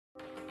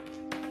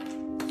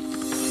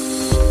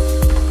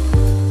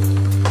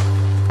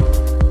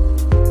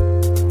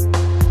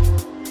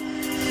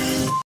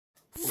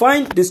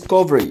Fine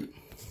discovery.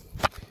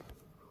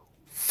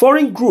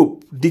 Foreign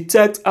group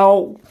detect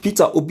how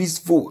Peter Obi's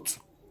vote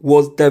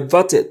was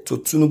diverted to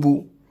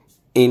Tinubu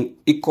in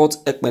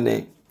Ikot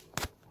Ekpene,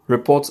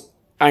 report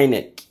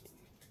Inec.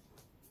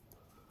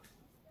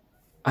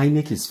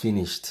 Inec is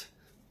finished.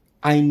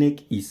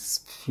 Inec is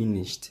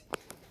finished.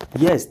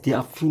 Yes, they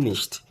are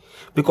finished.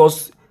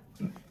 Because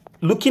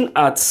looking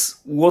at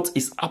what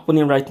is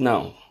happening right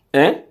now,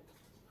 it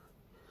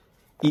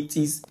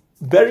is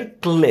very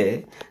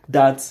clear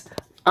that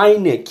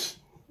Inec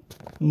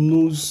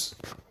knows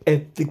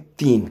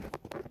everything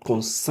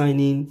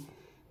concerning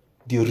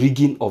the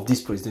rigging of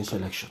this presidential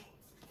election.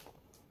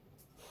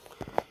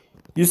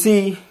 You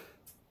see,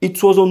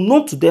 it was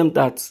unknown to them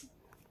that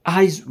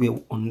eyes were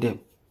on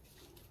them.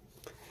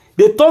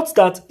 They thought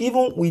that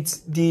even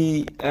with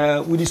the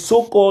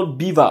so-called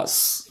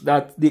beavers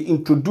that they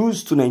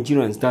introduced to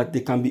Nigerians, that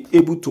they can be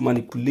able to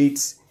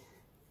manipulate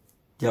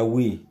their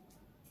way.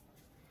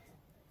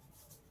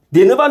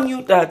 They never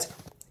knew that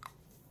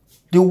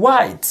the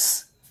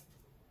whites,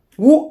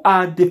 who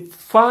are the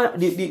fathers,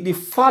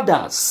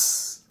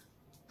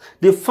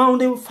 the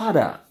founding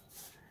father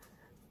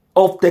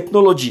of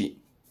technology,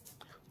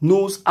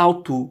 knows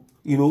how to,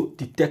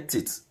 detect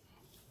it.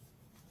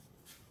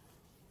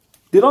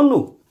 They don't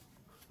know.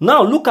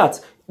 Now look at,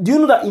 do you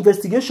know that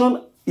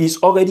investigation is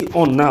already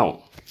on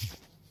now?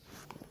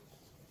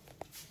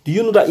 Do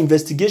you know that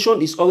investigation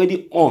is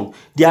already on?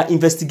 They are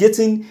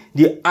investigating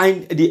the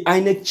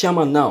INEC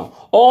chairman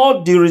now.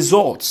 All the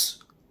results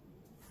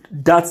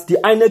that the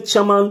INEC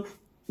chairman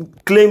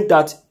claimed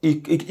that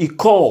he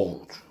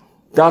called,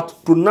 that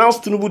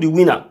pronounced Tinubu the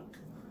winner,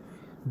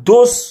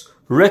 those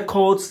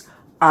records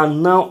are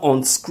now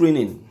on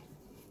screening.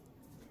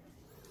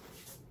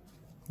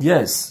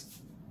 Yes.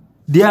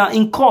 They are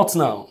in court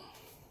now.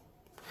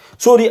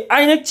 So the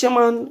INEC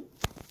chairman,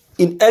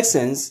 in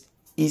essence,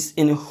 is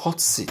in a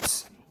hot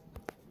seat.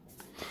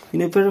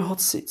 In a very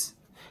hot seat.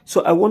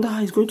 So I wonder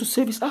how he's going to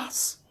save his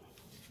ass.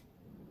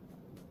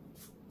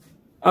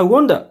 I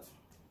wonder.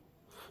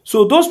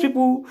 So those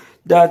people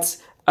that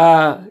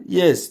are,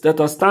 that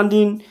are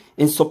standing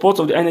in support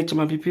of the INEC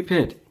chairman, be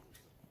prepared.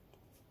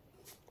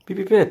 Be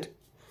prepared.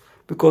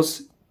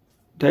 Because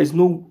there is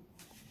no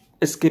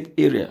escape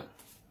area.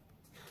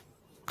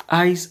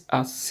 Eyes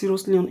are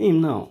seriously on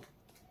him now.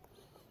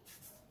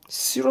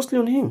 Seriously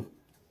on him.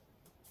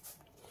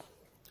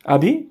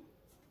 Abi?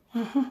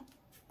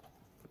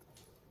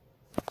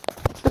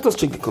 Let us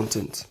check the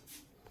content.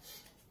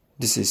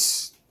 This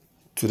is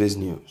today's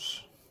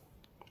news.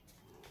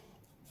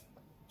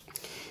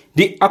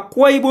 The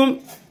Akwa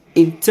Ibom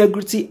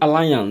Integrity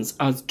Alliance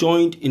has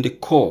joined in the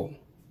call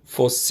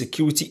for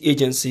security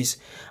agencies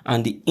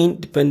and the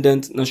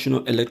Independent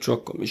National Electoral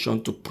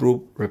Commission to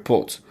probe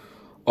reports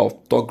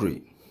of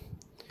thuggery,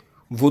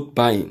 vote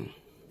buying,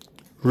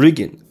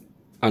 rigging,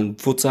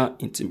 and voter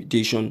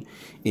intimidation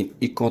in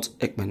Ikot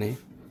Ekpene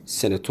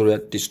Senatorial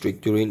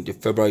District during the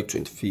February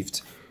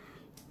 25th,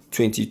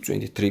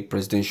 2023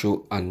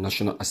 Presidential and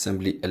National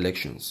Assembly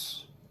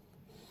elections.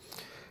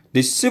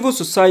 The civil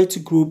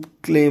society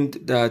group claimed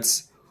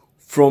that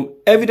from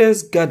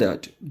evidence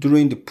gathered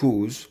during the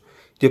polls,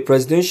 the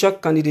presidential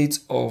candidate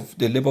of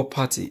the Labour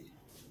Party,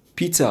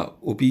 Peter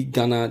Obi,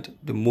 garnered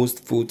the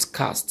most votes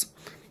cast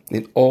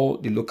in all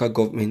the local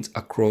governments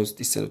across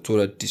the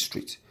senatorial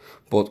district.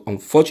 But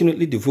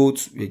unfortunately, the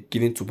votes were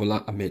given to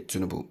Bola Ahmed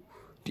Tinubu,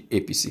 the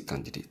APC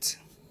candidate.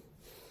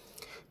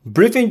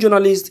 Briefing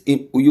journalists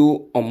in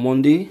Uyo on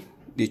Monday,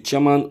 the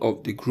chairman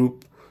of the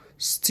group,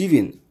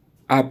 Stephen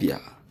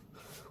Abia,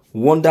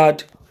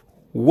 wondered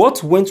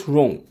what went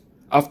wrong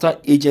after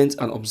agents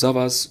and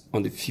observers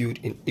on the field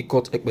in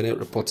Ikot Ekpene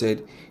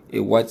reported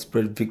a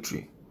widespread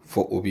victory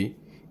for Obi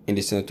in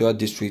the senatorial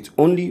district,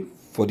 only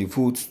for the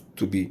votes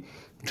to be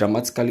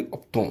dramatically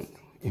upturned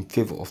in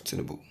favor of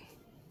Tinubu.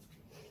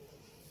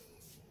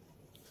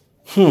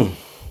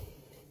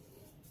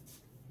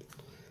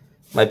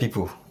 My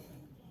people.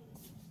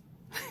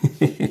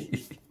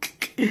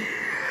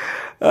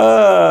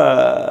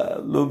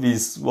 No be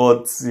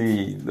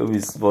sporty. No be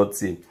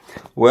sporty.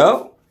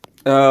 Well,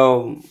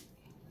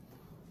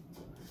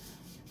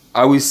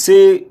 I will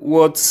say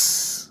what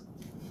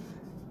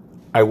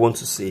I want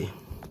to say.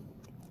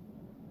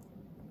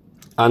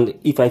 And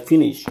if I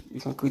finish, you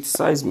can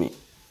criticize me.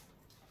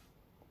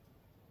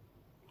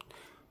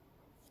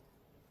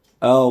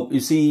 You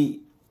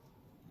see,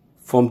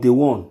 from day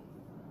one,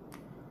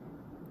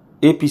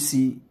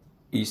 APC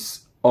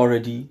is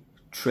already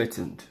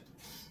threatened.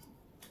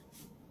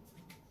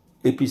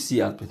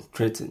 APC has been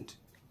threatened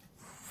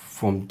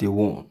from day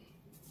one.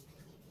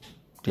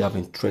 They have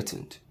been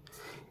threatened.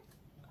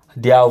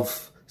 They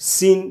have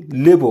seen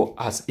Labour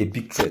as a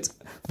big threat.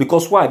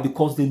 Because why?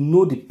 Because they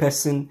know the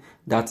person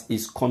that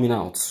is coming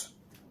out.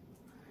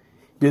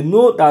 They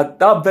know that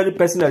that very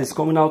person that is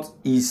coming out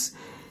is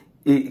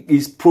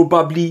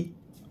probably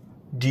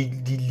the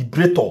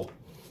liberator.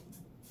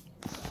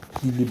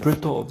 The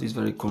liberator of this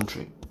very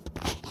country.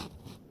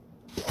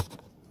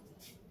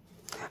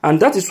 And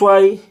that is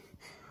why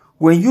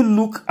when you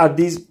look at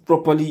this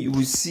properly, you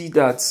will see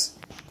that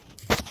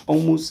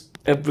almost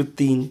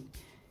everything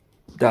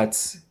that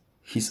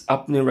is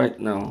happening right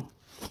now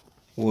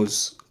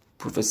was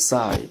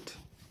prophesied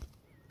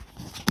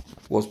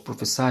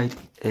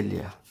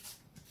earlier.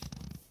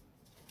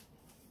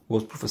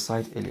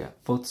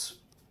 But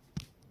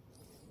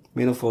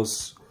many of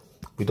us,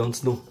 we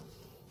don't know.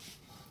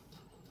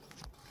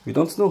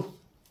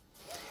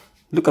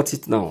 Look at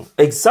it now.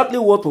 Exactly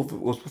what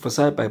was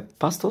prophesied by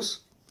pastors,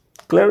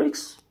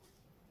 clerics,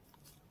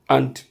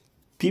 and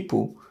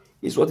people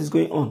is what is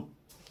going on.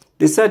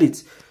 They said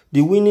it.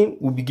 The winning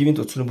will be given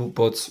to Tinubu,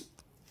 but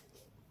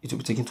it will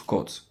be taken to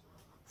court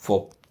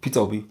for Peter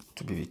Obi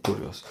to be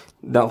victorious.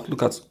 Now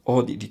look at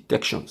all the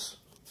detections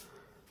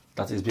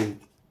that is being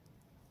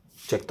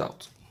checked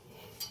out.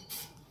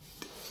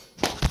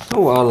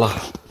 Oh Allah,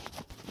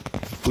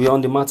 we are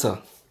on the matter.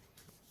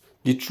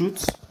 The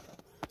truth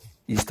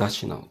is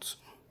dashing out.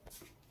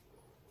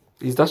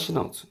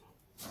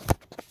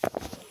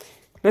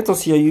 Let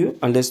us hear you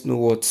and let's know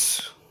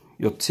what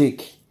your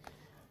take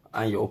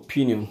and your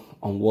opinion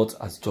on what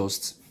has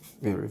just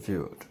been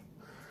revealed.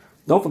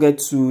 Don't forget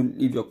to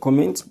leave your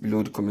comments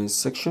below the comment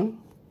section.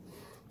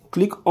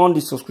 Click on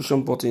the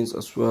subscription buttons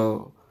as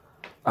well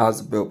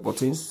as bell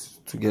buttons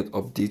to get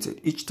updated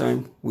each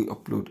time we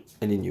upload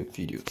any new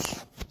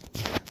videos.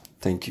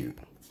 Thank you.